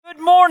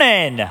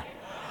morning.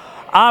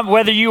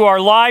 Whether you are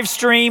live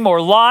stream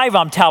or live,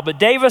 I'm Talbot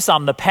Davis.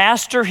 I'm the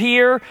pastor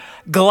here.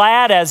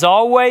 Glad, as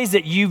always,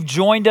 that you've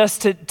joined us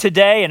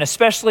today, and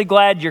especially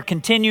glad you're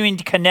continuing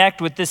to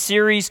connect with this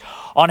series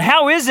on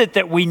how is it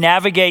that we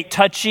navigate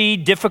touchy,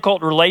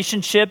 difficult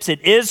relationships.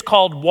 It is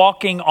called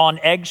Walking on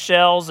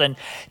Eggshells, and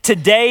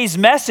today's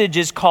message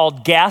is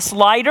called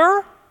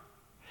Gaslighter.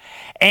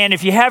 And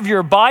if you have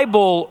your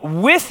Bible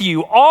with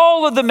you,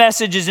 all of the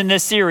messages in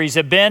this series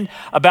have been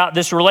about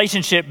this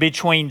relationship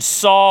between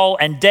Saul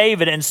and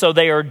David. And so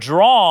they are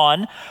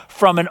drawn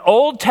from an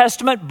Old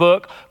Testament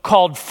book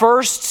called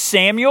 1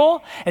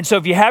 Samuel. And so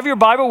if you have your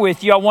Bible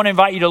with you, I want to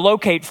invite you to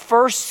locate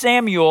 1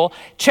 Samuel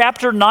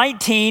chapter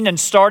 19 and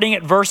starting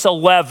at verse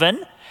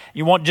 11.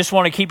 You just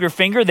want to keep your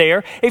finger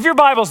there. If your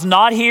Bible's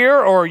not here,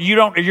 or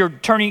you're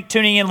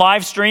tuning in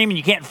live stream and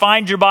you can't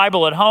find your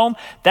Bible at home,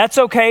 that's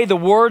okay. The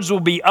words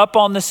will be up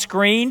on the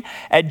screen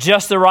at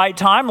just the right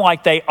time,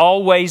 like they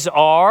always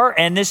are.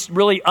 And this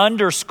really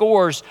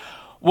underscores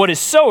what is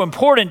so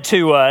important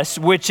to us,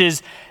 which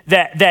is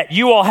that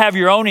you all have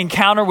your own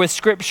encounter with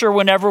Scripture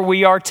whenever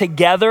we are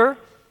together.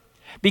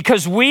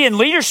 Because we in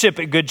leadership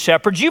at Good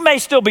Shepherd, you may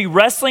still be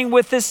wrestling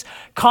with this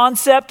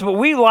concept, but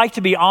we like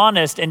to be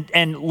honest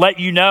and let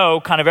you know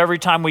kind of every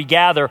time we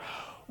gather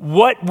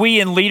what we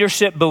in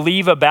leadership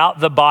believe about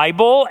the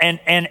Bible.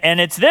 And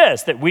it's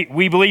this, that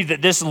we believe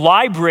that this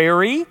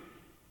library,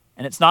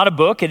 and it's not a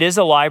book, it is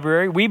a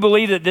library. We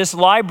believe that this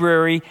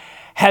library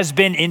has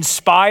been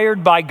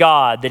inspired by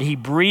God, that He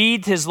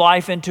breathed His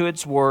life into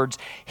its words.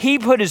 He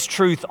put His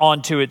truth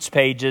onto its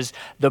pages.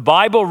 The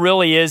Bible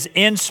really is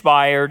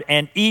inspired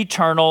and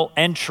eternal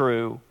and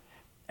true.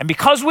 And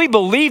because we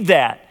believe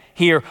that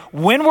here,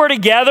 when we're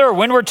together or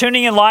when we're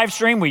tuning in live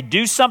stream, we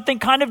do something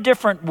kind of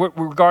different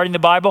regarding the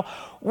Bible.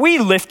 We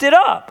lift it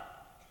up.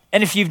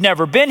 And if you've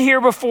never been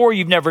here before,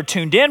 you've never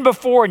tuned in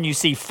before, and you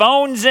see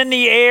phones in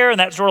the air, and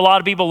that's where a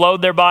lot of people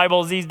load their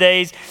Bibles these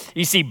days.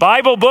 You see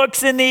Bible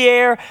books in the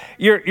air.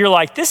 You're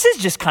like, this is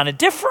just kind of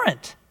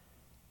different.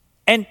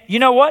 And you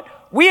know what?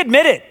 We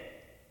admit it.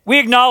 We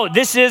acknowledge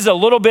this is a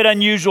little bit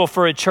unusual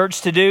for a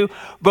church to do,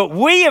 but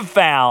we have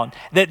found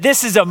that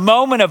this is a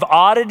moment of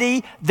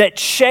oddity that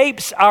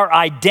shapes our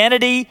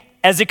identity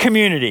as a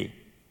community.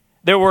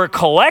 There were a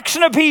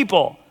collection of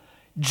people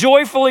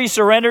joyfully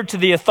surrendered to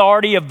the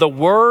authority of the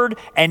Word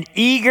and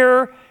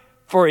eager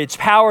for its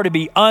power to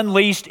be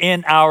unleashed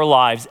in our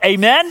lives.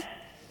 Amen?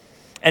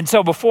 And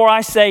so before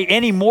I say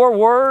any more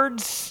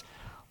words,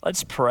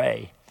 let's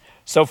pray.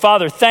 So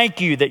Father,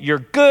 thank you that you're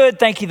good.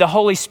 Thank you the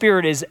Holy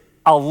Spirit is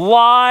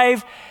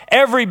alive,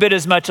 every bit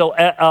as much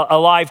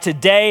alive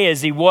today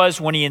as He was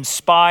when He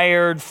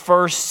inspired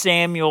 1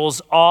 Samuel's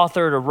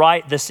author to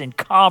write this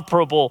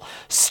incomparable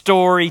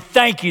story.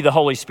 Thank you the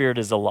Holy Spirit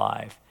is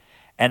alive.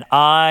 And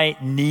I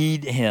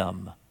need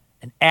Him,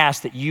 and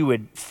ask that you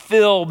would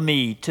fill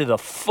me to the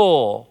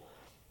full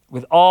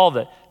with all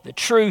the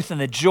truth and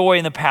the joy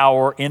and the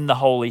power in the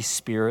Holy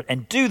Spirit,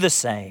 and do the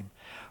same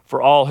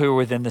for all who are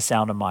within the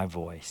sound of my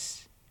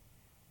voice.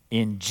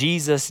 In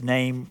Jesus'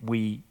 name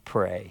we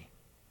pray.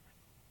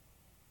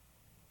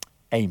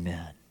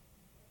 Amen.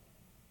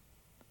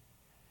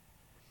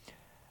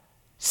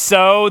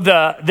 So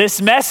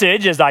this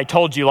message, as I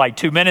told you like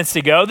 2 minutes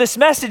ago, this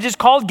message is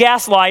called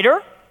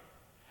Gaslighter.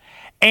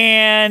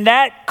 And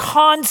that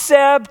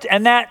concept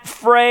and that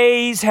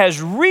phrase has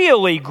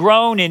really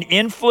grown in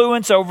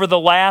influence over the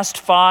last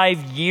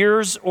 5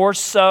 years or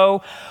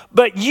so.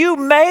 But you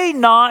may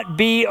not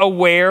be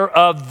aware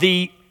of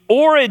the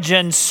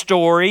origin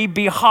story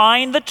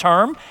behind the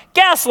term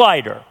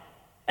gaslighter.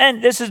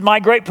 And this is my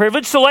great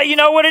privilege to let you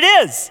know what it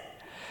is.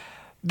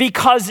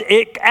 Because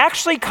it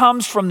actually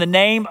comes from the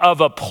name of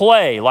a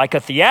play, like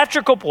a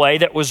theatrical play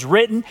that was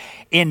written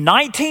in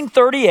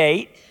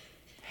 1938.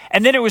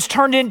 And then it was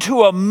turned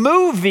into a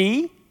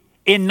movie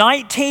in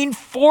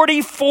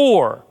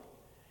 1944.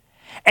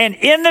 And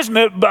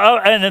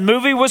the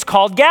movie was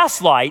called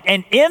Gaslight.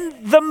 And in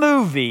the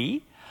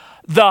movie,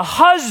 the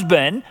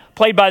husband,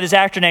 played by this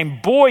actor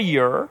named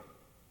Boyer,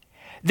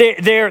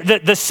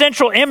 the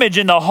central image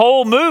in the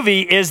whole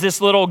movie is this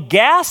little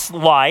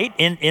gaslight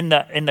in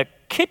the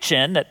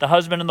kitchen that the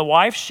husband and the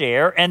wife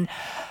share. And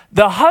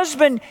the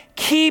husband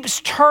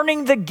keeps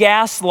turning the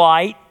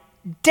gaslight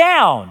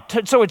down,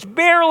 so it's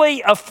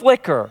barely a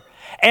flicker.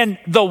 And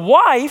the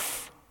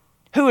wife,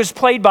 who is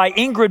played by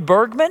Ingrid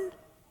Bergman,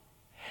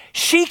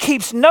 she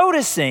keeps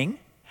noticing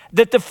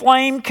that the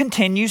flame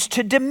continues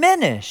to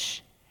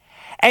diminish.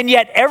 And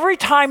yet every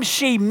time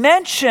she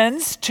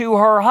mentions to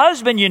her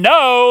husband,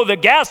 the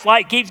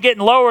gaslight keeps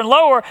getting lower and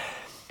lower,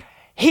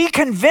 he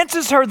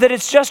convinces her that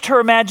it's just her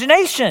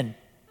imagination.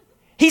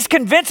 He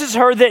convinces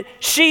her that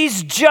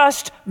she's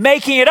just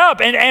making it up.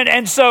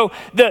 And so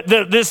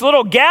this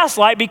little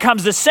gaslight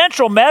becomes the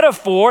central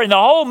metaphor in the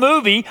whole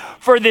movie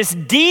for this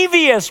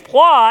devious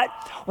plot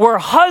where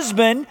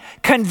husband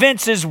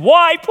convinces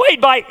wife, played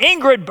by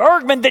Ingrid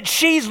Bergman, that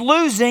she's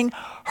losing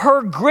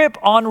her grip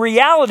on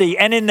reality.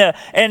 And in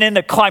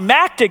the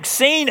climactic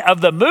scene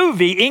of the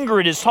movie,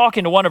 Ingrid is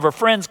talking to one of her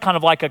friends, kind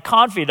of like a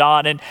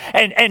confidant,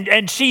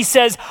 and she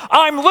says,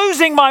 "I'm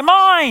losing my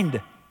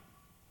mind."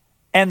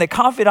 And the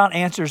confidant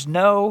answers,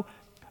 "No,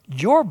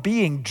 you're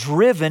being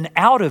driven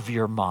out of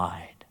your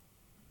mind."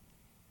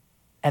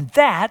 And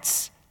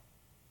that's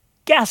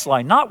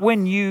gaslight, not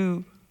when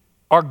you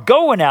are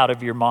going out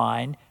of your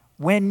mind,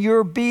 when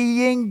you're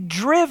being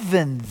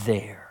driven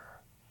there.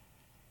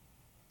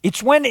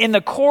 It's when in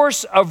the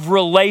course of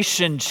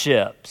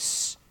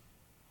relationships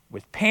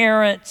with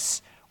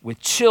parents, with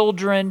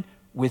children,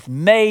 with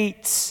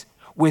mates,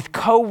 with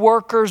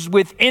coworkers,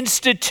 with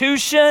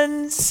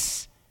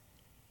institutions,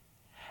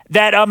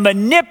 that a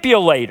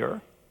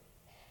manipulator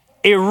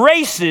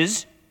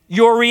erases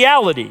your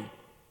reality.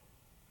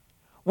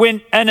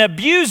 When an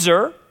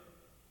abuser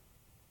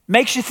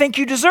makes you think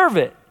you deserve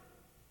it.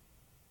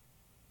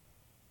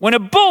 When a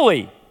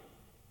bully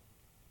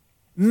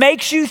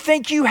makes you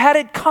think you had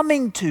it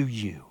coming to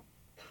you.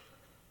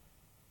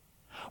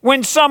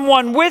 When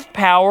someone with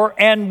power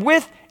and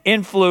with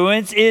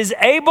influence is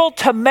able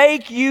to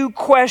make you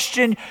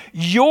question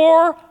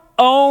your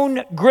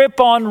own grip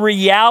on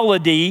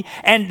reality,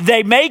 and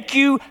they make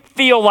you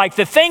feel like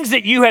the things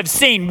that you have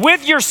seen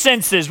with your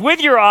senses,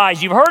 with your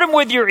eyes, you've heard them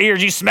with your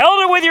ears, you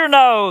smelled it with your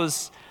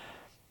nose,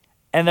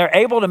 and they're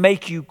able to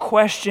make you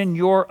question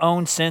your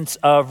own sense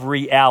of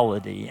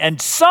reality.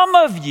 And some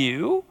of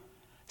you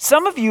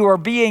are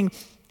being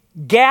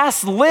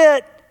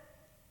gaslit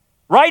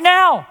right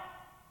now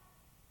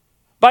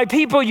by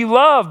people you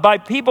love, by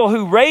people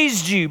who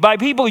raised you, by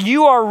people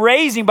you are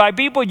raising, by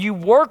people you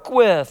work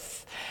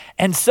with.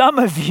 And some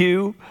of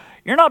you,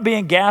 you're not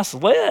being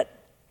gaslit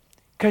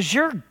because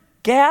you're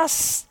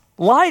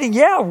gaslighting.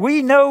 Yeah,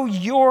 we know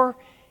you're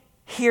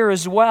here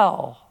as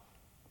well.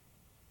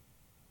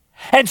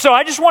 And so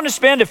I just want to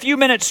spend a few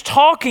minutes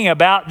talking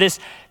about this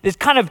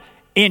kind of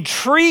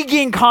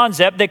intriguing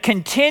concept that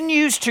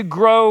continues to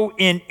grow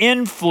in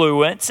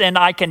influence. And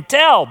I can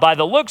tell by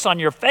the looks on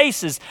your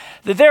faces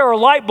that there are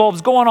light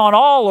bulbs going on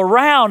all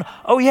around.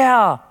 Oh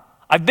yeah,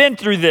 I've been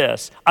through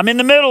this. I'm in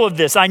the middle of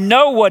this. I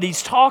know what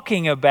he's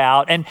talking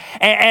about. And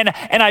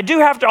I do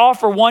have to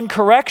offer one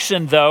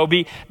correction, though,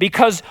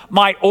 because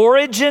my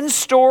origin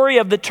story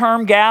of the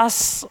term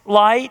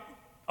gaslight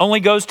only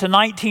goes to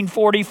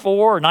 1944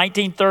 or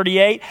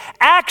 1938.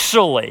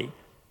 Actually,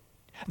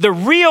 the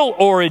real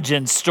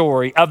origin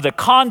story of the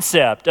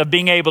concept of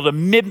being able to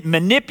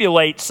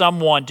manipulate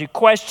someone to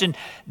question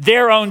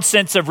their own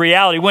sense of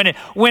reality,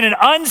 when an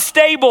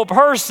unstable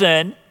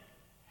person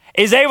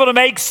is able to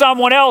make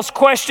someone else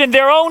question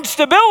their own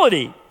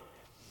stability.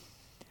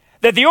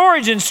 That the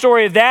origin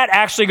story of that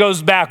actually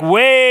goes back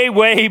way,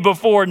 way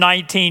before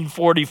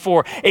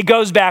 1944. It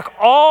goes back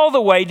all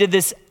the way to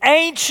this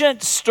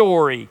ancient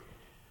story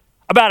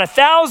about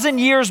 1,000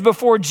 years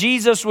before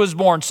Jesus was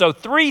born, so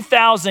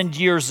 3,000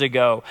 years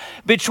ago,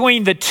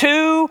 between the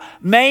two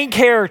main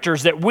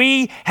characters that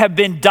we have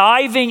been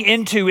diving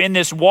into in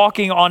this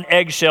Walking on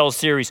Eggshells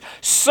series.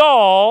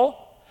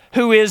 Saul,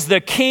 who is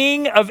the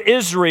king of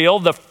Israel,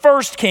 the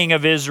first king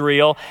of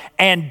Israel,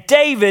 and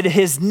David,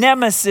 his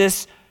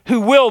nemesis,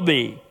 who will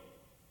be.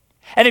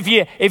 And if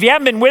you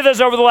haven't been with us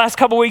over the last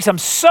couple of weeks, I'm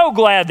so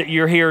glad that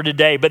you're here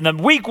today. But in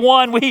week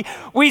one,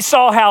 we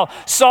saw how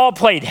Saul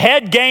played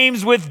head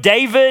games with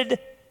David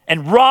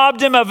and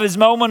robbed him of his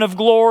moment of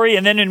glory.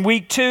 And then in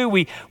week two,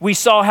 we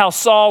saw how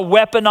Saul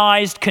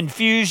weaponized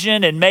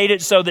confusion and made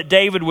it so that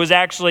David was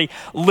actually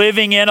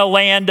living in a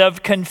land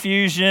of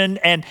confusion.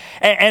 And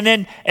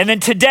then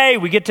today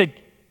we get to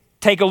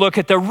take a look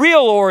at the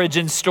real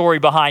origin story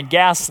behind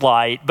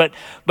gaslight. But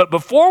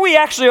before we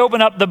actually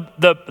open up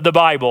the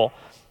Bible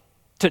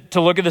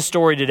to look at the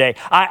story today,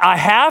 I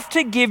have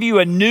to give you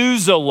a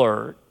news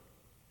alert.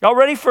 Y'all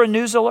ready for a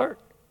news alert?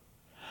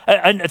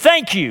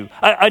 Thank you.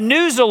 A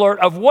news alert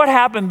of what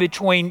happened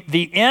between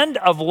the end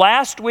of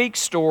last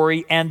week's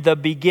story and the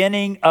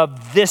beginning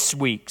of this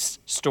week's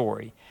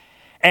story.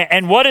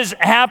 And what has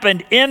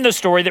happened in the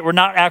story that we're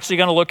not actually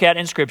going to look at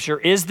in Scripture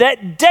is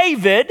that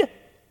David,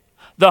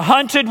 the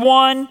hunted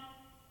one,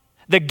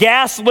 the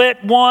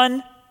gaslit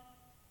one,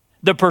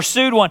 the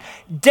pursued one,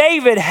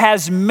 David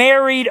has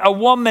married a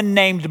woman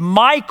named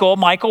Michal.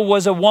 Michal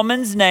was a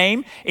woman's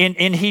name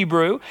in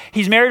Hebrew.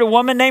 He's married a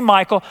woman named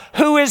Michal,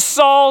 who is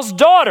Saul's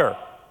daughter.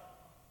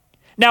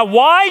 Now,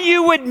 why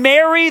you would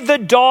marry the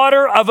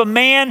daughter of a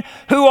man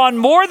who on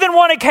more than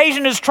one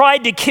occasion has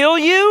tried to kill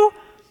you,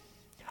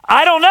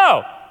 I don't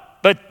know.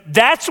 But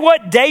that's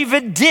what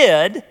David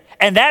did,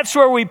 and that's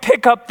where we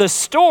pick up the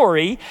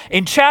story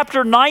in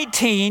chapter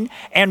 19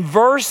 and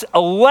verse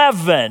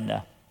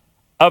 11.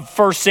 Of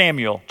 1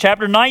 Samuel,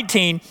 chapter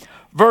 19,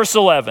 verse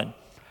 11.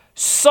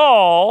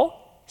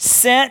 Saul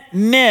sent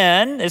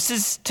men, this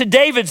is to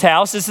David's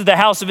house, this is the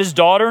house of his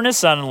daughter and his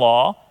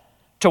son-in-law,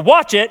 to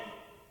watch it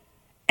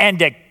and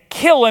to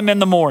kill him in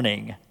the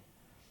morning.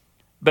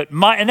 But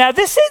now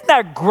this isn't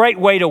a great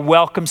way to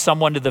welcome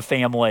someone to the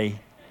family.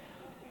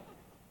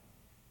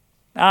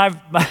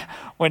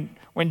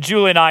 When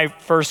Julie and I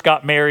first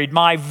got married,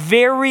 my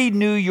very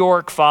New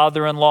York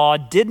father-in-law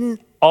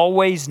didn't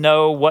always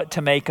know what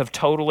to make of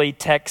Totally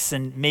Tex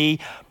and me,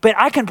 but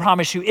I can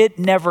promise you it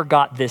never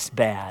got this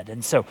bad.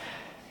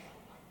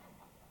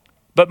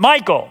 But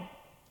Michal,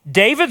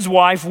 David's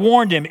wife,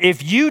 warned him,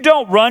 if you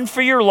don't run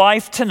for your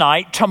life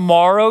tonight,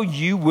 tomorrow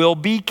you will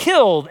be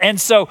killed. And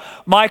so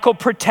Michal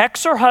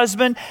protects her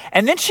husband,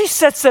 and then she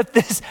sets up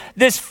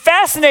this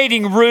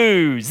fascinating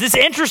ruse, this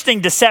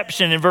interesting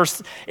deception in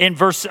verse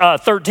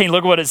 13.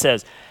 Look at what it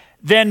says.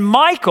 Then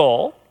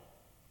Michal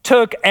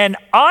took an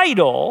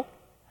idol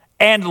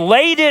and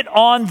laid it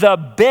on the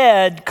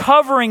bed,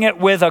 covering it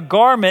with a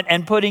garment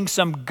and putting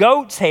some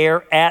goat's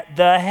hair at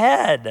the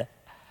head.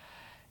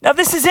 Now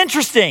this is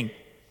interesting,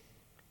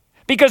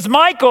 because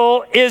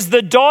Michal is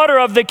the daughter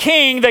of the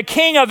king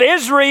of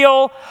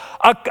Israel,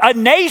 a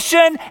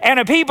nation and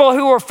a people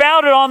who were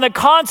founded on the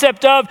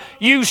concept of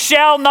you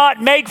shall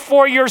not make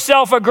for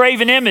yourself a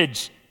graven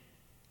image.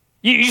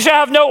 You shall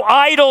have no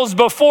idols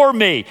before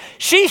me.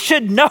 She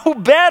should know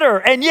better.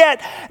 And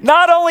yet,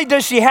 not only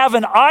does she have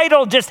an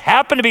idol just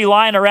happen to be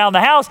lying around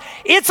the house,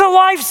 it's a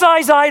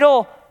life-size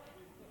idol.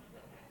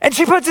 And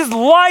she puts his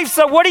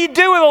life-size, what do you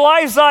do with a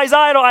life-size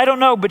idol? I don't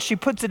know, but she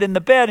puts it in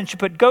the bed, and she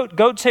put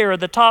goat's hair at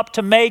the top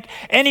to make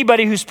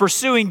anybody who's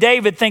pursuing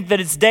David think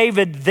that it's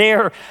David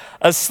there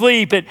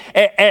asleep.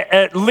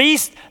 At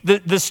least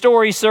the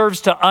story serves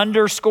to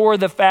underscore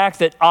the fact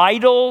that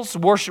idols,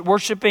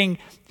 worshiping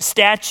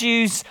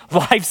statues,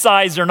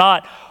 life-size or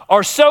not,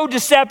 are so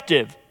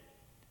deceptive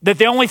that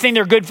the only thing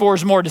they're good for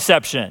is more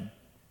deception.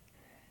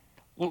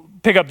 We'll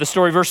pick up the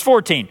story, verse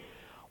 14.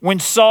 When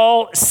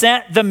Saul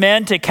sent the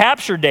men to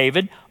capture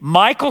David,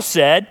 Michal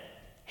said,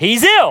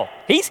 he's ill.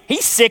 He's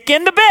sick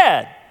in the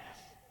bed.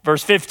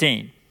 Verse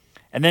 15.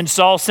 And then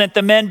Saul sent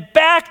the men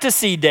back to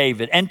see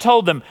David and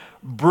told them,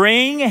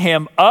 bring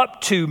him up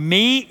to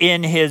me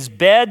in his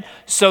bed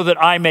so that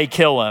I may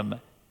kill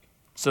him.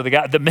 So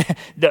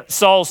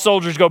Saul's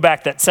soldiers go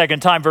back that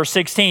second time, verse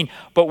 16.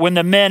 But when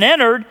the men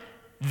entered,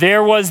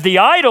 there was the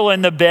idol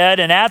in the bed,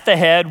 and at the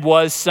head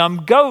was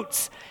some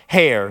goat's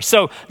hair.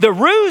 So the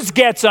ruse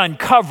gets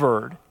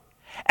uncovered,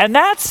 and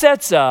that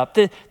sets up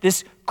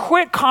this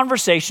quick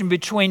conversation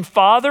between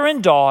father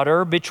and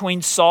daughter,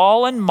 between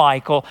Saul and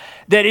Michal,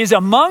 that is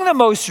among the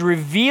most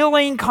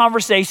revealing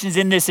conversations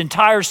in this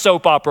entire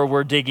soap opera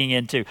we're digging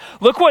into.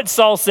 Look what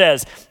Saul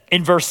says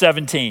in verse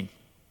 17.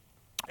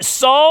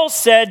 Saul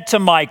said to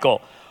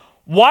Michal,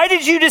 why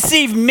did you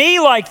deceive me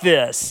like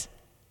this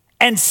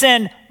and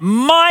send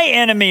my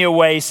enemy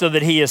away so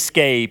that he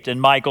escaped?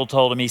 And Michal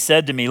told him, he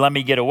said to me, let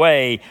me get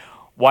away.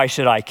 Why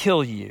should I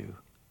kill you?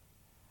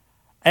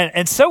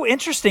 And so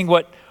interesting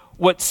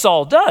what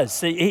Saul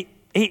does.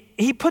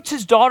 He puts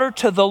his daughter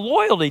to the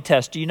loyalty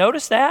test. Do you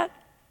notice that?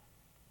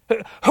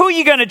 Who are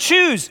you going to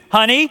choose,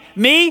 honey?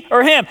 Me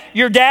or him?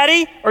 Your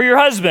daddy or your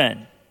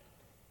husband?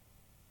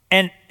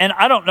 And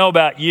I don't know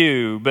about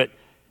you, but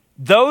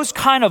those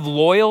kind of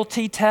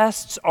loyalty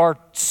tests are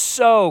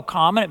so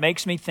common. It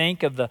makes me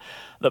think of the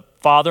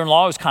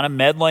father-in-law who's kind of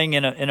meddling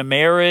in a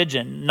marriage,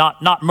 and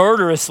not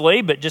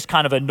murderously, but just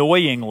kind of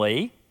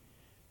annoyingly.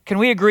 Can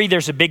we agree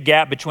there's a big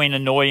gap between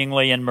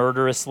annoyingly and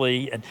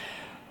murderously?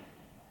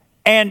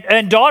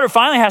 And daughter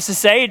finally has to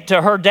say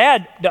to her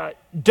dad,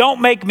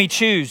 don't make me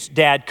choose,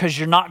 Dad, because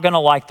you're not going to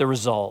like the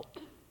result.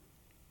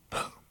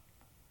 But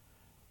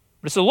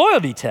it's a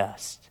loyalty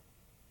test.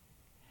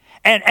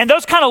 And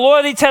those kind of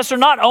loyalty tests are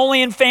not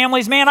only in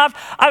families. Man,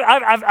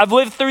 I've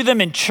lived through them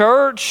in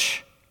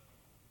church,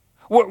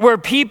 where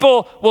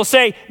people will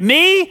say,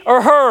 me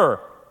or her?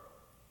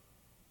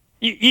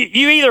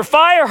 You either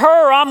fire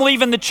her or I'm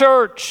leaving the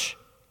church.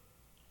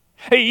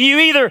 You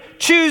either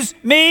choose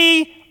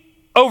me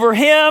over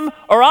him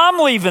or I'm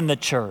leaving the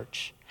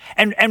church.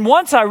 And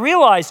once I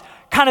realized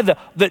kind of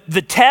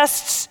the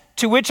tests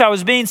to which I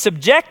was being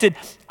subjected,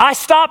 I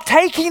stopped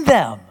taking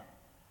them.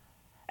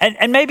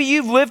 And maybe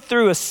you've lived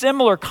through a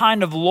similar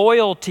kind of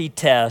loyalty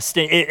test.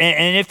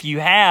 And if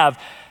you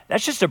have,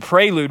 that's just a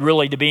prelude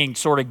really to being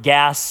sort of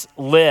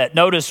gaslit.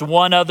 Notice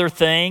one other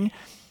thing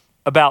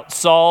about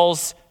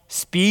Saul's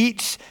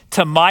speech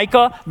to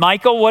Michal.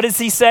 Michal, what does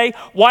he say?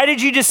 Why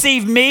did you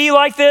deceive me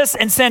like this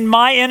and send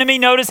my enemy?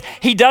 Notice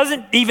he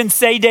doesn't even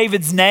say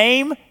David's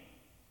name,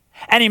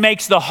 and he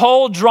makes the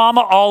whole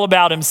drama all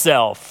about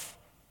himself.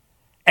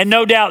 And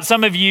no doubt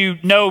some of you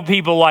know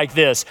people like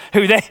this,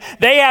 who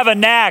they have a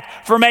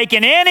knack for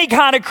making any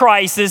kind of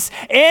crisis,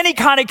 any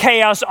kind of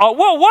chaos. Oh,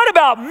 well, what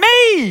about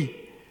me?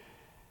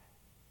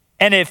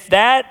 And if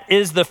that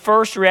is the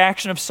first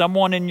reaction of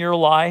someone in your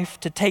life,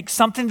 to take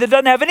something that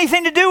doesn't have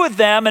anything to do with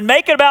them and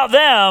make it about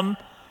them,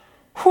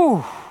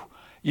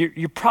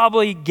 you're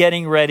probably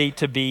getting ready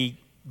to be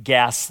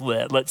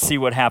gaslit. Let's see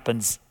what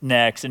happens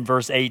next in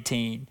verse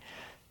 18.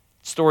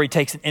 The story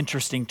takes an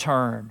interesting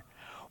turn.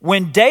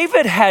 When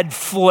David had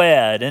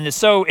fled, and it's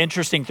so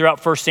interesting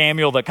throughout 1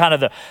 Samuel, that kind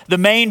of the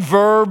main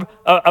verb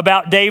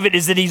about David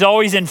is that he's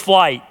always in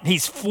flight.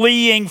 He's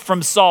fleeing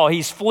from Saul.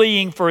 He's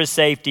fleeing for his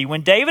safety.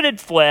 When David had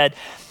fled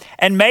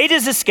and made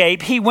his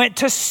escape, he went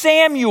to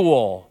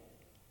Samuel.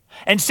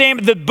 And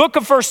the book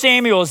of 1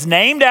 Samuel is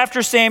named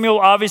after Samuel.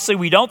 Obviously,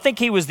 we don't think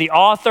he was the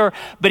author,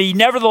 but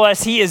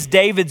he is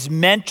David's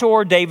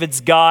mentor,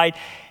 David's guide.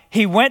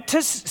 He went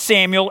to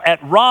Samuel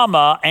at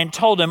Ramah and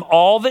told him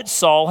all that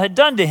Saul had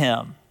done to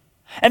him.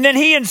 And then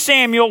he and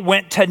Samuel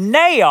went to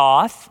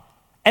Naioth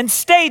and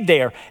stayed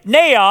there.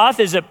 Naioth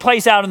is a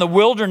place out in the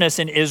wilderness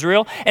in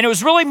Israel, and it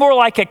was really more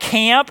like a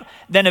camp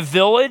than a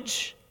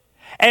village.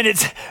 And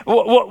it's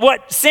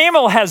what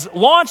Samuel has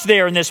launched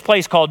there in this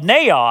place called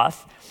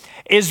Naioth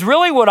is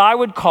really what I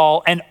would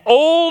call an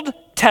Old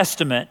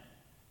Testament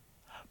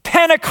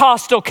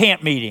Pentecostal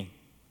camp meeting,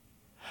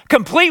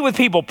 complete with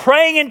people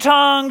praying in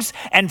tongues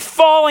and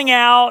falling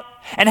out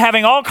and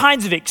having all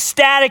kinds of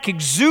ecstatic,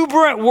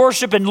 exuberant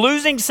worship and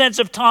losing sense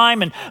of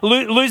time and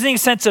losing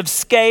sense of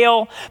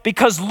scale.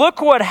 Because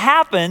look what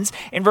happens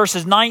in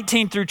verses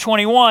 19 through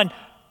 21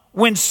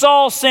 when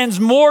Saul sends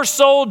more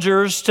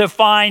soldiers to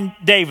find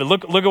David.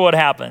 Look at what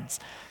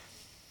happens.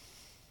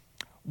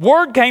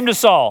 Word came to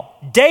Saul,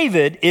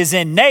 David is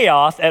in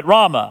Naioth at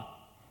Ramah.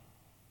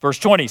 Verse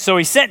 20, so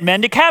he sent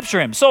men to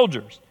capture him,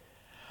 soldiers.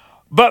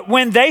 But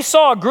when they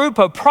saw a group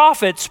of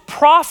prophets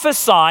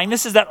prophesying,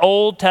 this is that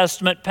Old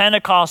Testament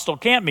Pentecostal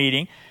camp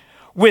meeting,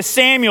 with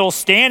Samuel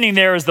standing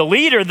there as the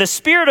leader, the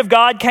Spirit of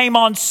God came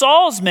on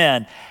Saul's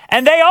men,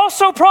 and they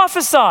also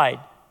prophesied.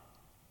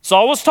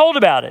 Saul was told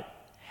about it.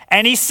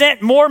 And he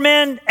sent more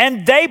men,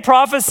 and they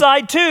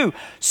prophesied too.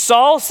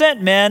 Saul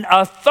sent men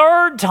a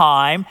third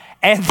time,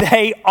 and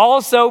they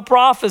also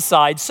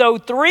prophesied. So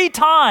 3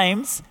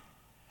 times,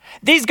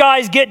 these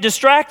guys get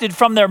distracted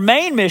from their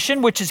main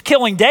mission, which is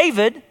killing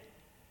David,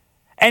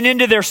 and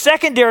into their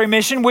secondary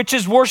mission, which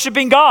is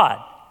worshiping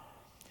God.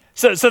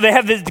 So they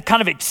have this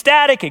kind of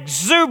ecstatic,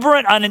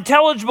 exuberant,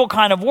 unintelligible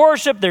kind of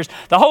worship.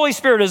 The Holy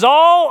Spirit is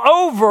all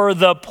over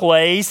the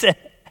place.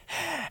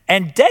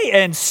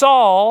 And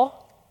Saul,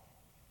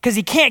 because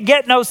he can't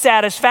get no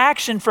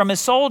satisfaction from his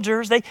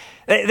soldiers. They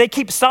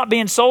stop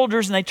being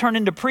soldiers and they turn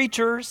into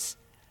preachers.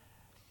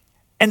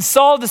 And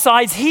Saul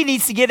decides he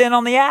needs to get in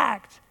on the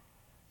act.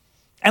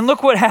 And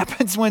look what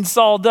happens when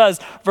Saul does.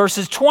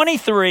 Verses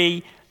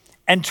 23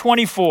 and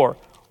 24,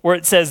 where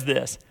it says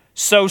this.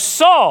 So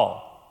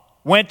Saul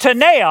went to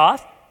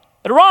Naioth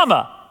at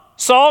Ramah.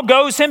 Saul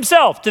goes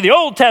himself to the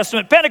Old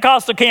Testament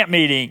Pentecostal camp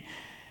meeting.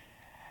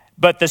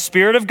 But the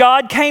Spirit of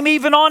God came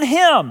even on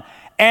him.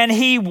 And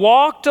he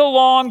walked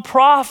along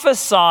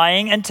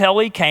prophesying until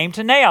he came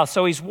to Naioth.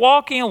 So he's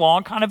walking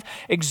along, kind of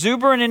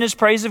exuberant in his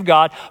praise of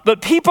God,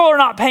 but people are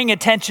not paying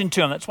attention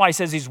to him. That's why he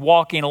says he's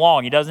walking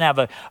along. He doesn't have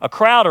a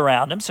crowd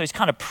around him, so he's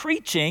kind of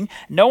preaching.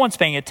 No one's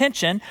paying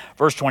attention.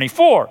 Verse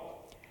 24,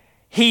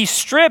 he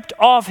stripped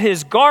off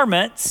his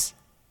garments,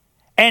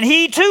 and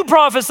he too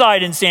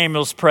prophesied in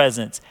Samuel's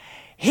presence.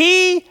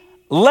 He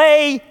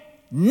lay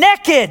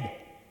naked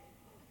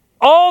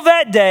all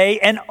that day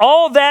and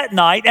all that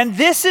night. And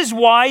this is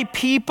why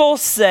people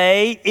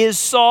say, is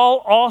Saul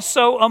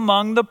also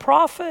among the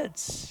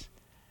prophets?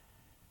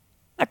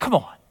 Now, come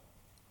on.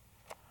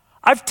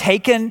 I've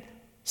taken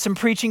some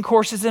preaching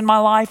courses in my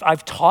life.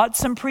 I've taught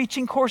some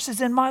preaching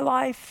courses in my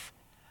life.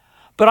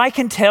 But I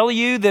can tell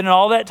you that in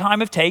all that time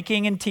of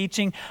taking and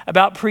teaching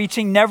about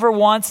preaching, never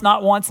once,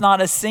 not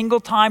a single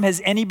time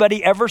has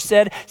anybody ever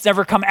said, it's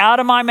never come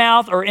out of my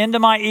mouth or into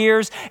my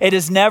ears. It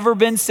has never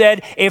been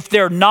said, if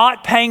they're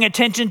not paying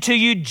attention to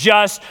you,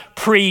 just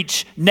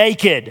preach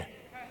naked.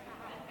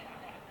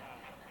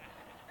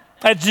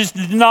 That's just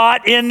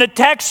not in the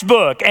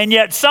textbook. And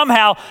yet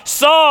somehow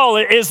Saul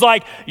is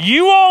like,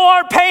 you all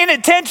aren't paying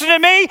attention to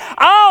me?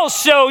 I'll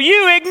show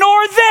you.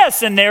 Ignore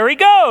this. And there he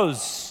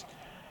goes.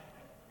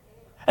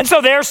 And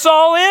so there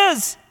Saul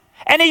is.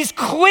 And he's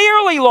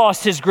clearly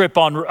lost his grip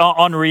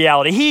on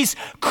reality. He's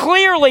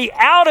clearly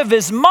out of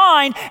his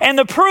mind. And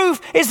the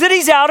proof is that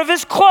he's out of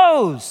his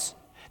clothes.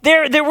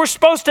 We're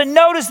supposed to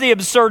notice the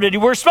absurdity.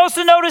 We're supposed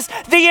to notice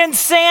the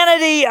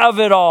insanity of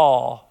it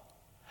all.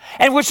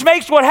 And which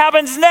makes what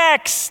happens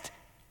next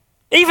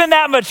even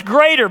that much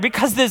greater,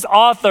 because this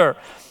author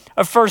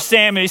of 1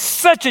 Samuel is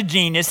such a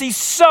genius. He's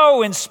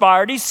so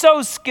inspired. He's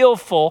so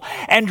skillful.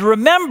 And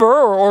remember,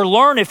 or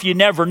learn if you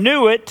never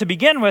knew it to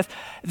begin with,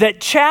 that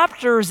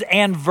chapters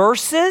and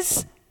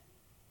verses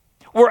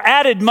were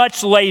added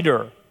much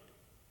later.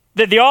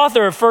 That the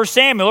author of 1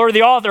 Samuel or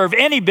the author of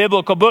any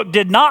biblical book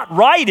did not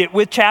write it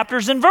with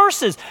chapters and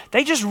verses.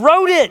 They just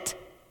wrote it.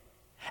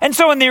 And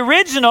so in the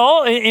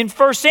original, in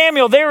 1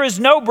 Samuel, there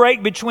is no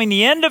break between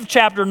the end of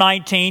chapter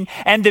 19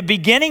 and the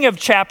beginning of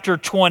chapter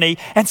 20.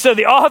 And so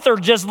the author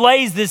just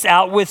lays this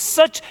out with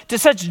such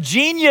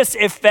genius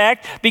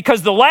effect,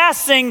 because the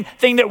last thing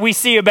that we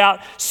see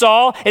about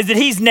Saul is that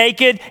he's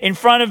naked in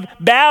front of,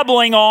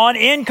 babbling on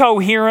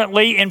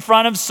incoherently in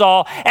front of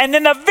Saul. And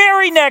then the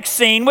very next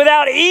scene,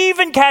 without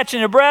even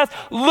catching a breath,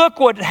 look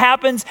what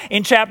happens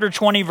in chapter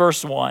 20,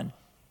 verse 1.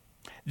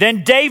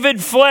 Then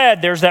David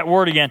fled, there's that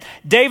word again.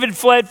 David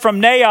fled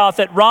from Naioth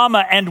at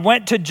Ramah and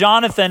went to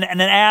Jonathan and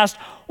then asked,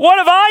 what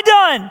have I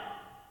done?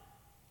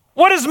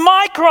 What is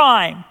my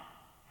crime?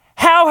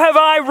 How have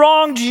I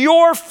wronged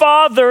your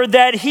father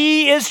that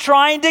he is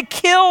trying to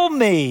kill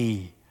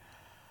me?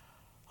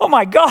 Oh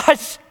my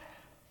gosh.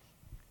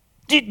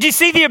 Do you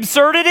see the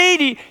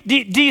absurdity?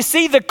 Do you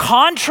see the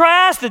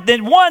contrast? That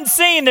in one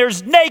scene,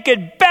 there's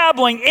naked,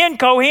 babbling,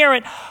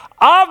 incoherent,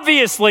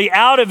 obviously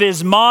out of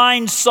his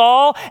mind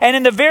Saul. And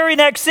in the very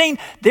next scene,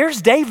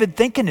 there's David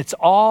thinking it's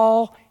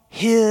all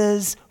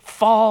his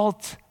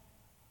fault.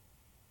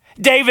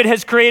 David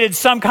has created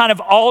some kind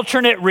of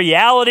alternate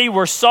reality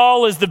where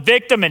Saul is the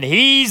victim and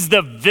he's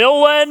the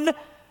villain.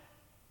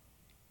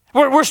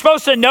 We're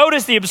supposed to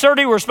notice the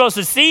absurdity. We're supposed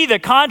to see the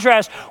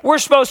contrast. We're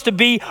supposed to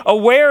be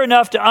aware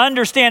enough to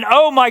understand,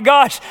 oh my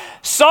gosh,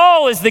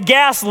 Saul is the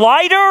gas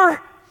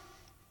lighter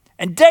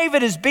and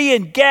David is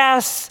being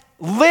gas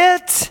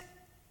lit.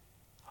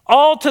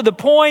 All to the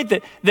point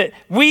that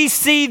we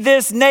see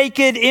this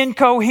naked,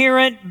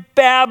 incoherent,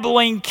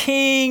 babbling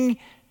king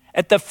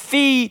at the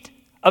feet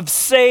of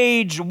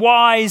sage,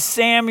 wise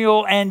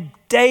Samuel, and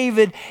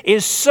David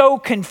is so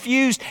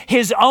confused.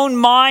 His own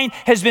mind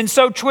has been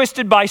so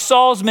twisted by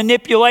Saul's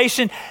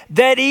manipulation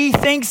that he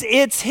thinks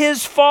it's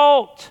his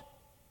fault.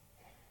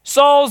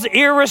 Saul's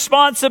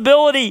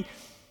irresponsibility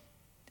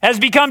has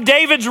become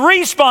David's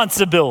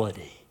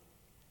responsibility.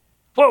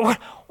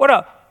 What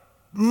a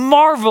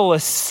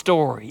marvelous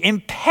story,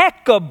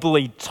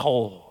 impeccably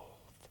told.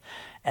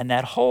 And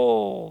that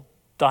whole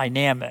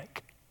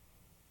dynamic,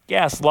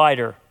 gas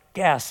lighter,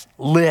 gas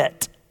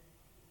lit,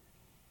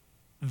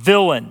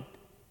 villain,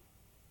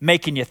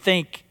 making you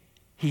think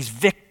he's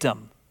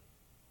victim.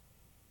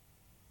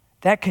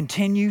 That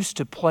continues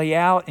to play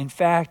out. In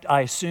fact,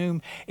 I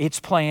assume it's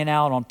playing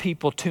out on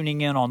people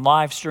tuning in on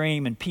live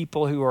stream and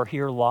people who are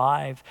here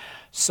live.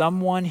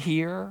 Someone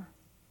here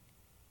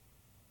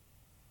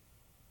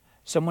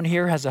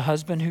has a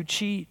husband who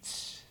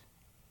cheats.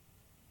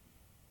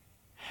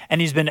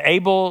 And he's been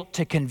able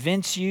to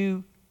convince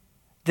you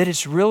that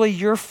it's really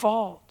your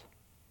fault.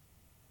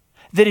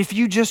 That if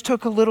you just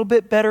took a little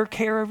bit better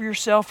care of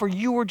yourself or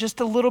you were just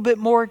a little bit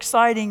more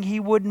exciting, he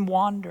wouldn't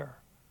wander.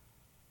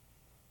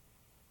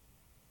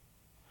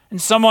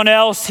 And someone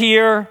else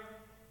here,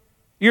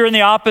 you're in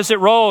the opposite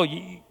role.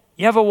 You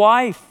have a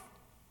wife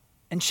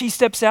and she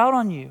steps out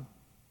on you.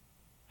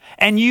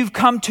 And you've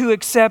come to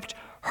accept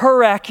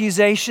her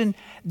accusation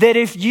that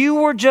if you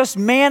were just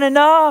man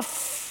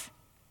enough,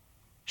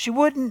 she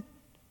wouldn't.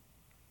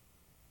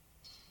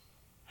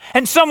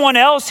 And someone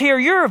else here,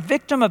 you're a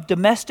victim of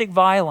domestic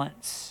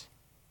violence.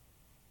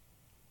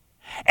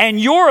 And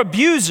your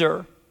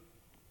abuser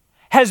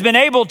has been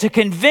able to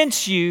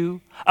convince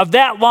you of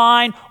that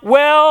line,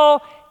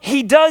 well,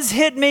 he does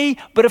hit me,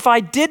 but if I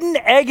didn't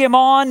egg him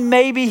on,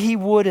 maybe he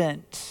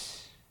wouldn't.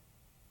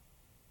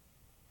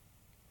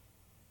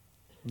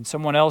 And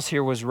someone else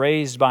here was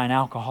raised by an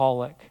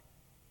alcoholic.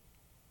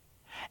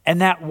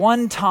 And that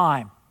one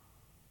time,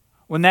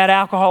 when that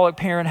alcoholic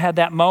parent had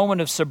that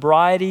moment of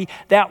sobriety,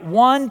 that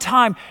one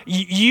time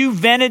you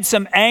vented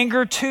some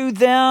anger to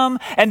them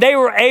and they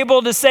were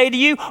able to say to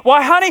you,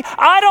 why, honey,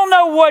 I don't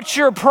know what's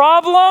your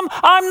problem.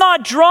 I'm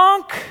not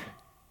drunk.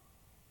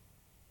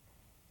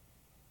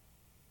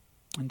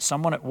 And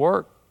someone at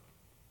work,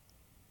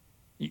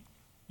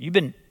 you've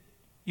been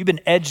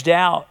edged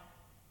out.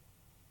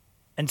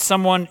 And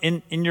someone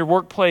in your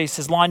workplace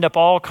has lined up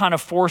all kind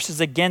of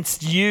forces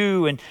against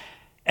you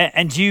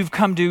and you've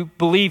come to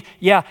believe,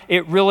 yeah,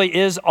 it really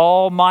is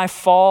all my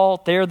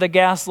fault. They're the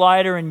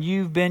gaslighter and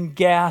you've been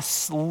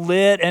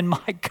gaslit. And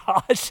my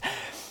gosh,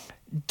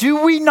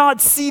 do we not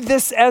see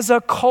this as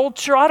a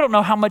culture? I don't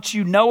know how much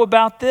you know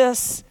about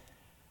this.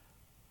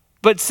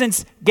 But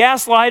since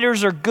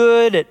gaslighters are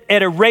good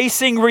at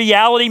erasing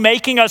reality,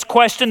 making us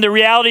question the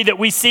reality that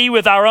we see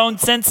with our own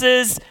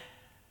senses,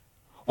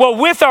 well,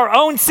 with our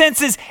own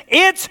senses,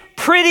 it's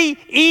pretty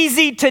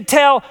easy to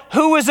tell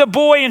who is a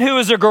boy and who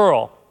is a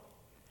girl.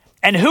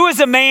 And who is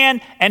a man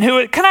and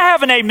who, can I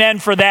have an amen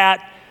for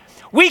that?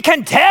 We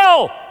can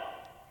tell.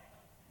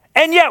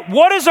 And yet,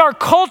 what does our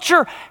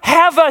culture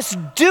have us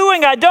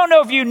doing? I don't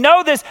know if you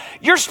know this.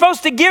 You're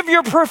supposed to give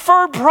your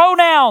preferred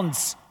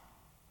pronouns.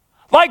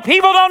 Like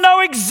people don't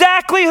know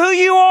exactly who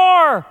you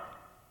are.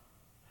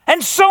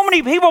 And so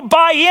many people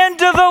buy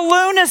into the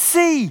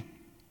lunacy.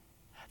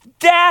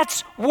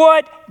 That's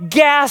what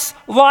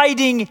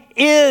gaslighting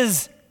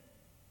is.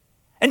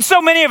 And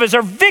so many of us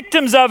are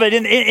victims of it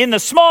in the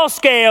small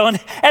scale. And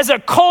as a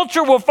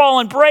culture, we'll fall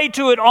and prey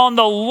to it on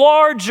the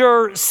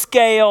larger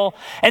scale.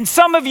 And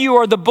some of you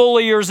are the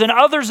bulliers and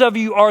others of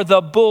you are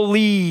the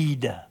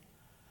bullied.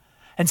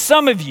 And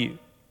some of you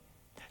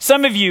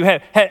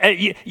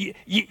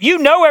you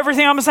know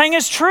everything I'm saying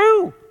is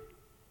true.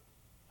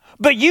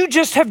 But you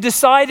just have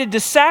decided to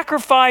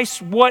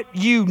sacrifice what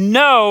you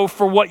know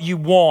for what you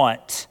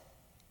want.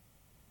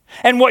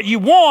 And what you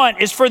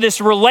want is for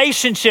this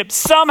relationship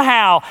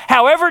somehow,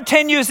 however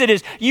tenuous it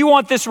is, you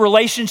want this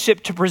relationship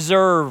to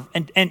preserve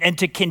and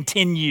to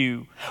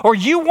continue. Or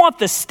you want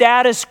the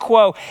status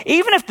quo.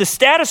 Even if the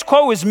status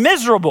quo is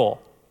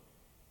miserable,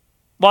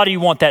 why do you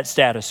want that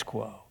status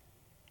quo?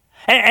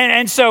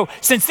 And so,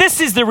 since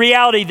this is the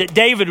reality that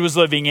David was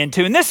living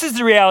into, and this is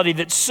the reality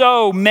that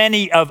so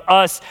many of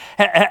us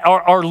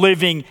are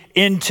living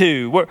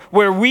into,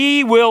 where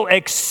we will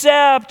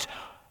accept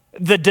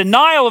the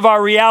denial of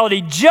our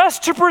reality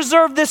just to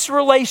preserve this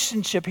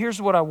relationship,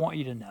 here's what I want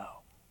you to know.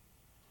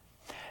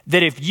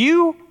 That if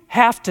you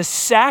have to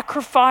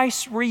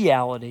sacrifice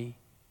reality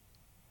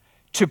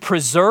to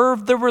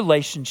preserve the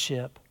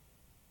relationship,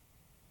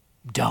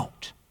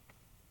 don't.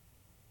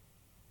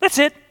 That's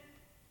it.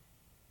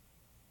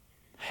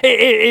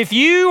 If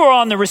you are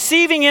on the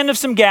receiving end of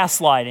some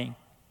gaslighting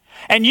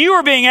and you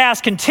are being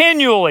asked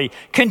continually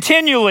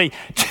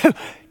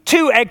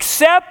to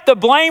accept the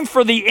blame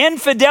for the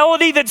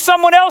infidelity that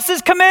someone else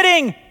is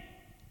committing,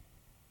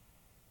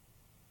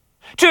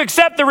 to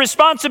accept the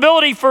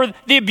responsibility for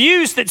the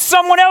abuse that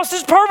someone else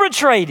is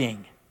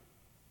perpetrating,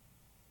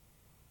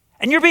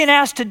 and you're being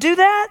asked to do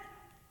that,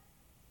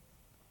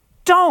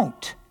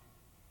 don't.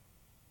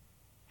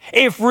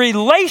 If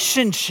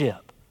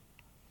relationship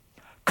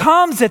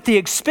comes at the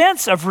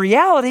expense of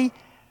reality,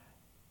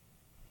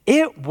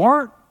 it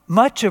weren't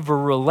much of a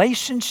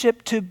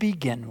relationship to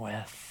begin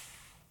with.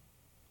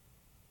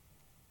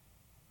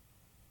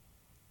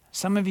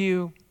 Some of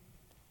you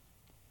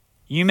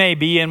may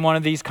be in one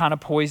of these kind of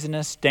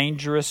poisonous,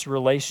 dangerous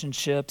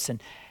relationships,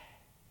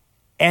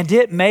 and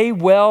it may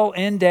well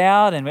end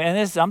out, and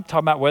this, I'm talking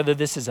about whether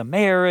this is a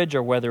marriage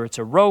or whether it's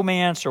a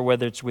romance or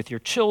whether it's with your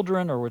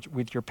children or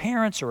with your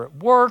parents or at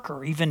work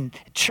or even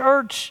at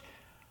church.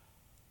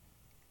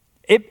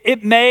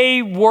 It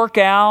may work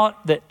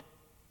out that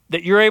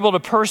you're able to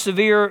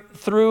persevere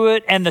through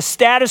it and the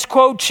status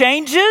quo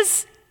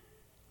changes,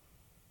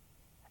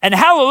 and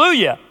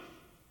hallelujah.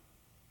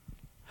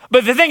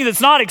 But the thing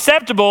that's not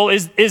acceptable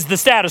is the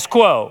status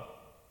quo.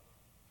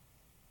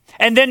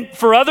 And then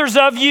for others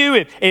of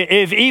you,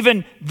 if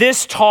even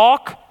this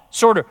talk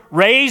sort of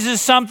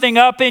raises something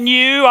up in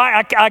you,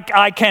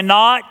 I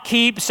cannot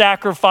keep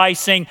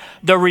sacrificing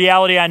the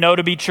reality I know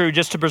to be true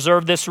just to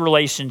preserve this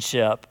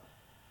relationship.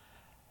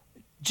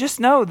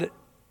 Just know that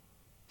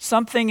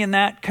something in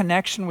that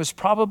connection was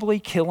probably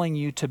killing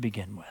you to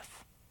begin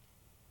with.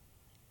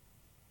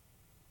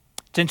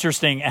 It's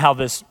interesting how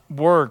this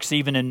works,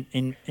 even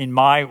in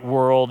my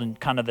world and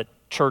kind of the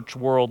church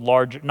world,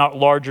 not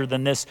larger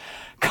than this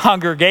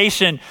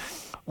congregation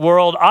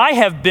world. I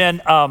have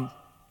been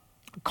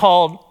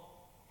called,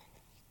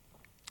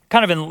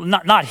 kind of in,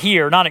 not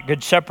here, not at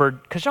Good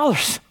Shepherd, because y'all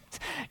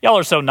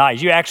are so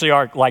nice. You actually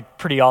are like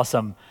pretty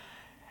awesome.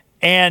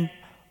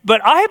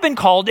 But I have been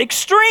called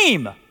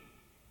extreme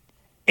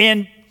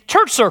in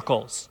church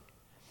circles.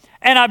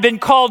 And I've been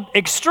called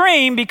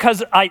extreme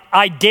because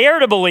I dare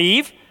to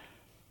believe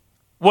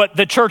what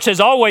the church has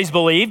always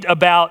believed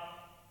about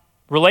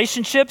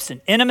relationships and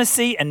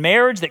intimacy and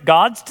marriage, that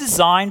God's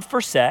designed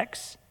for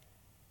sex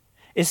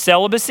is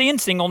celibacy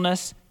and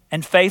singleness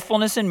and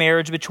faithfulness in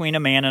marriage between a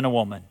man and a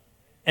woman.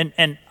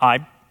 And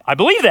I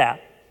believe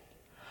that.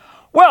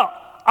 Well,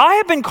 I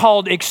have been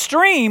called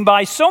extreme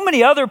by so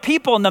many other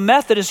people in the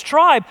Methodist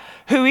tribe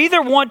who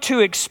either want to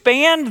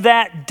expand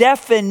that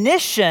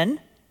definition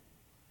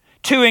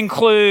to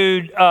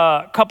include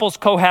couples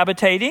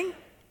cohabitating,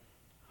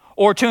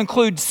 or to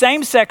include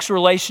same-sex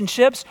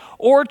relationships,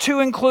 or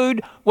to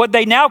include what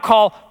they now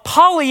call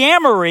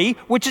polyamory,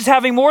 which is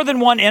having more than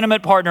one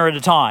intimate partner at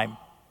a time.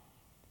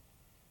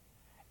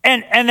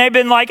 And they've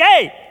been like,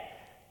 hey,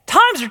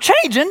 times are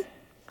changing.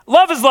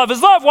 Love is love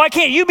is love. Why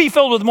can't you be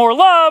filled with more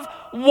love?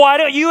 Why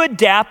don't you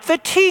adapt the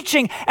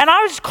teaching? And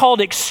I was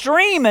called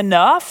extreme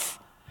enough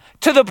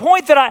to the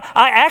point that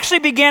I actually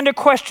began to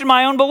question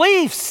my own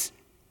beliefs.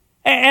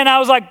 And I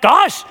was like,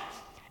 gosh,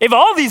 if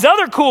all these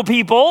other cool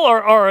people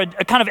are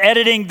kind of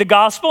editing the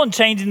gospel and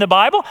changing the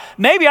Bible,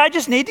 maybe I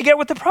just need to get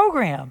with the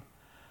program.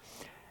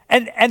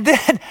 And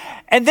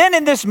then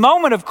in this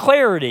moment of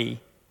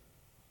clarity,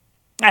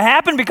 it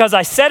happened because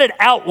I said it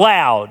out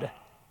loud.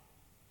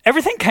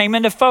 Everything came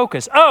into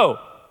focus. Oh,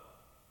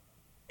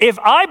 if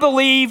I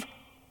believe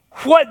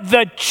what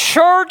the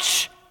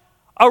church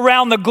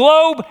around the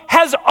globe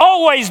has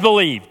always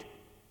believed,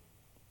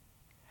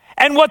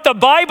 and what the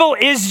Bible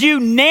is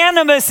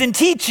unanimous in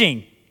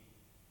teaching,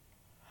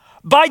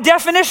 by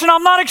definition,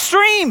 I'm not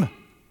extreme.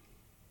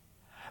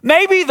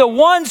 Maybe the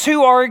ones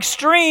who are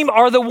extreme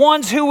are the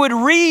ones who would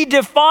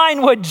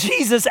redefine what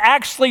Jesus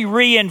actually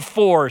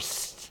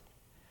reinforced.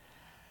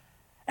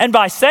 And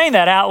by saying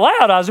that out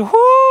loud, I was,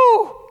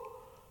 whoo,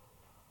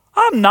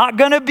 I'm not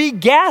going to be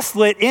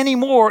gaslit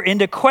anymore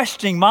into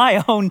questioning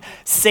my own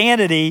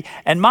sanity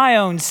and my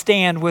own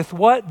stand with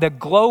what the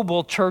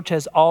global church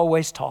has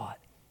always taught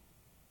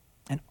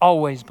and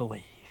always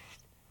believed.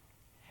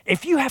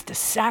 If you have to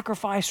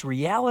sacrifice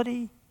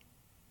reality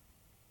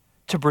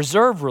to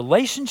preserve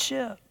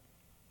relationship,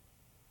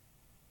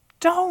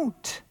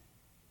 don't.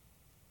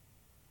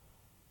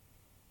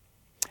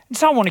 And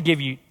so I want to give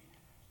you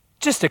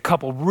just a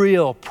couple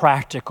real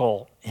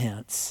practical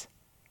hints.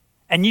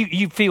 And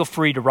you feel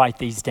free to write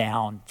these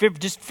down.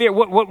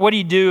 What do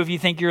you do if you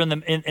think you're in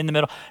the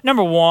middle?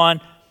 Number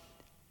one,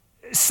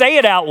 say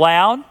it out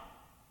loud.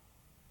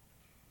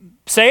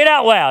 Say it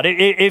out loud.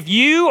 If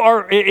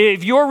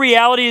your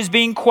reality is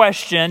being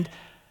questioned,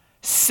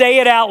 say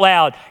it out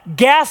loud.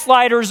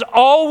 Gaslighters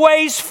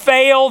always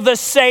fail the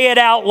say it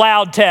out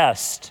loud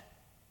test.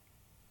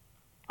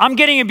 I'm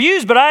getting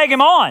abused, but I egg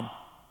him on.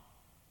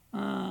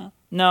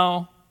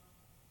 No.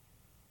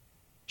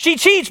 She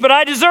cheats, but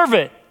I deserve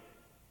it.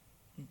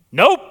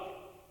 Nope.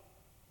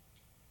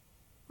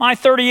 My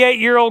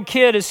 38-year-old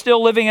kid is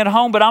still living at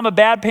home, but I'm a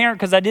bad parent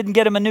because I didn't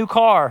get him a new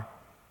car.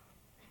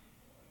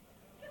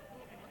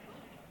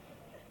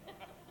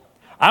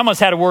 I almost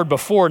had a word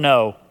before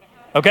no,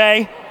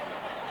 okay?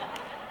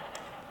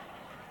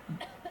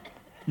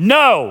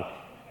 No.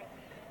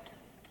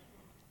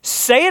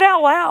 Say it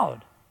out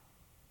loud.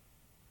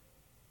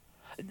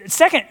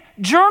 Second,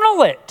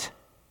 journal it.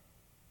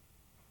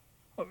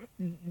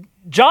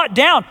 Jot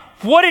down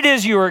what it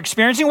is you are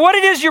experiencing, what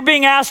it is you're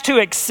being asked to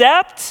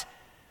accept.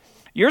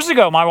 Years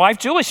ago, my wife,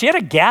 Julie, she had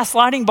a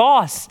gaslighting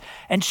boss,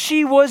 and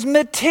she was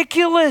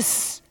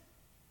meticulous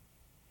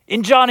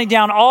in jotting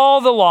down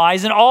all the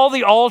lies and all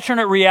the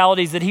alternate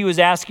realities that he was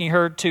asking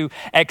her to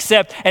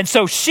accept. And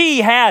so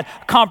she had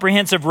a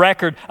comprehensive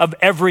record of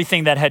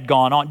everything that had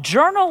gone on.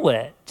 Journal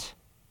it.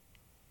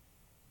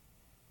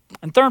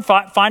 And third,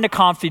 find a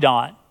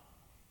confidant.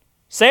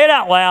 Say it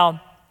out loud.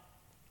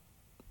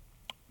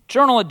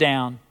 Journal it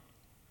down.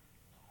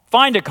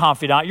 Find a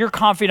confidant. Your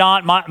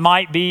confidant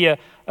might be a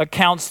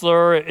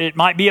counselor. It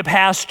might be a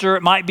pastor.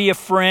 It might be a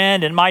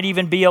friend. It might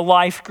even be a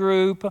life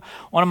group.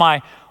 One of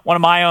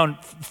my own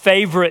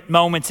favorite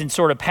moments in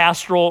sort of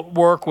pastoral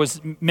work was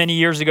many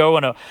years ago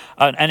when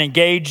an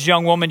engaged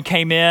young woman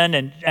came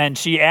in and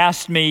she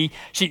asked me,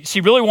 she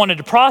really wanted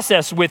to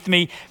process with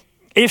me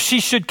if she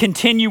should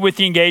continue with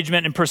the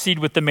engagement and proceed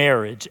with the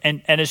marriage.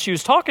 And as she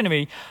was talking to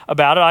me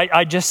about it,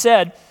 I just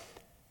said,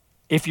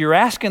 if you're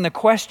asking the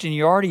question,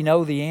 you already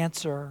know the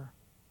answer.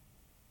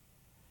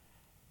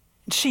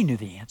 And she knew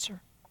the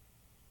answer.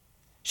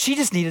 She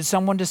just needed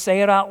someone to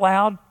say it out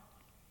loud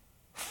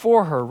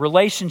for her.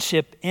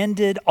 Relationship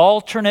ended,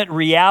 alternate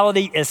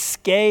reality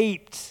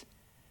escaped,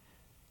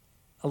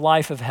 a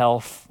life of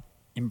health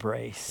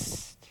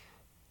embraced.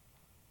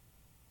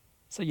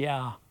 So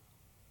yeah,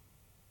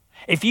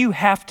 if you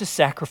have to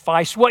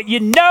sacrifice what you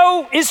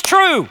know is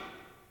true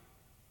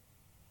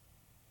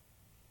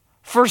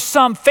for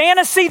some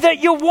fantasy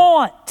that you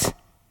want,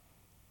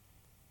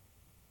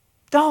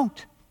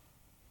 don't.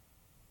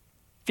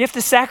 If you have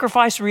to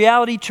sacrifice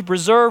reality to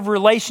preserve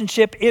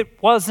relationship,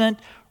 it wasn't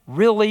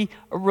really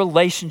a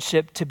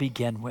relationship to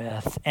begin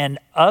with. And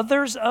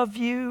others of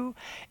you,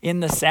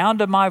 in the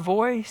sound of my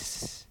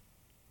voice,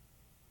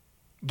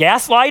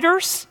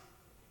 gaslighters,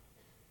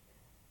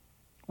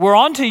 we're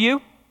on to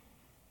you.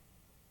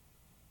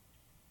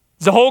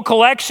 There's a whole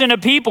collection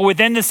of people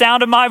within the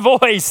sound of my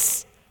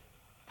voice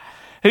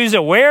whose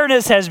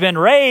awareness has been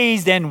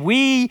raised, and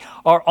we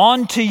are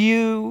on to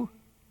you.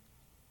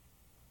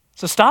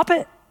 So stop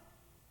it.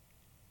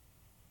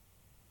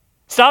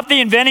 Stop the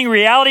inventing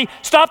reality.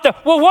 Stop the,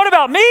 well, what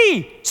about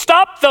me?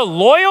 Stop the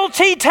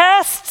loyalty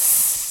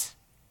tests.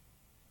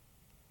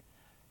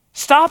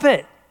 Stop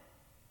it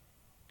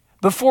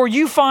before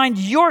you find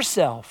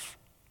yourself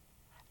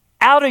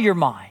out of your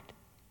mind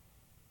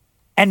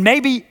and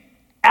maybe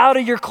out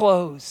of your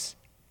clothes,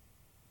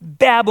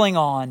 babbling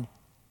on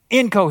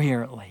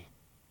incoherently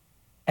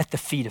at the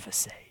feet of a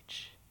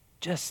sage.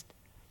 Just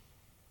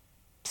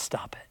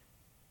stop it.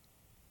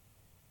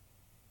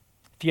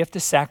 If you have to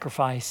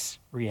sacrifice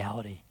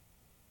reality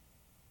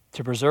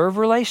to preserve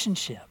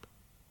relationship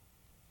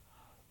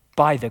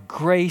by the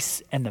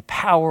grace and the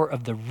power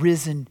of the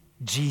risen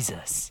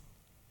Jesus,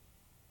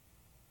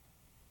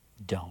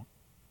 don't.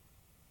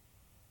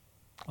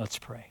 Let's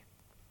pray.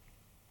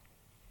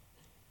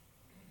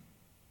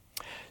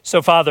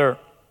 So, Father,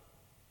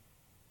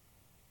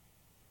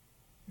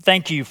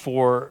 thank you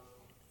for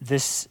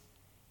this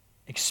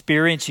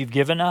experience you've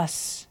given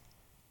us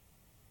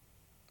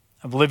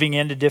of living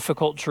into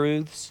difficult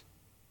truths.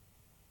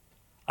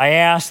 I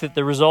ask that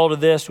the result of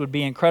this would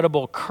be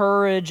incredible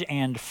courage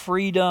and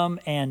freedom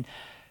and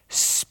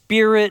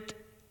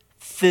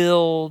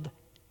spirit-filled,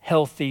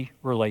 healthy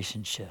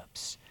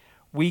relationships.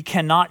 We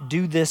cannot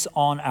do this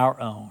on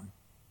our own.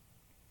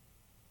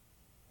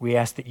 We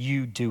ask that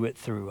you do it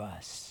through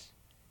us.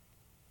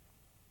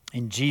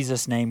 In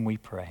Jesus' name we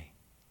pray.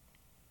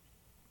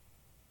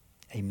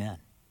 Amen.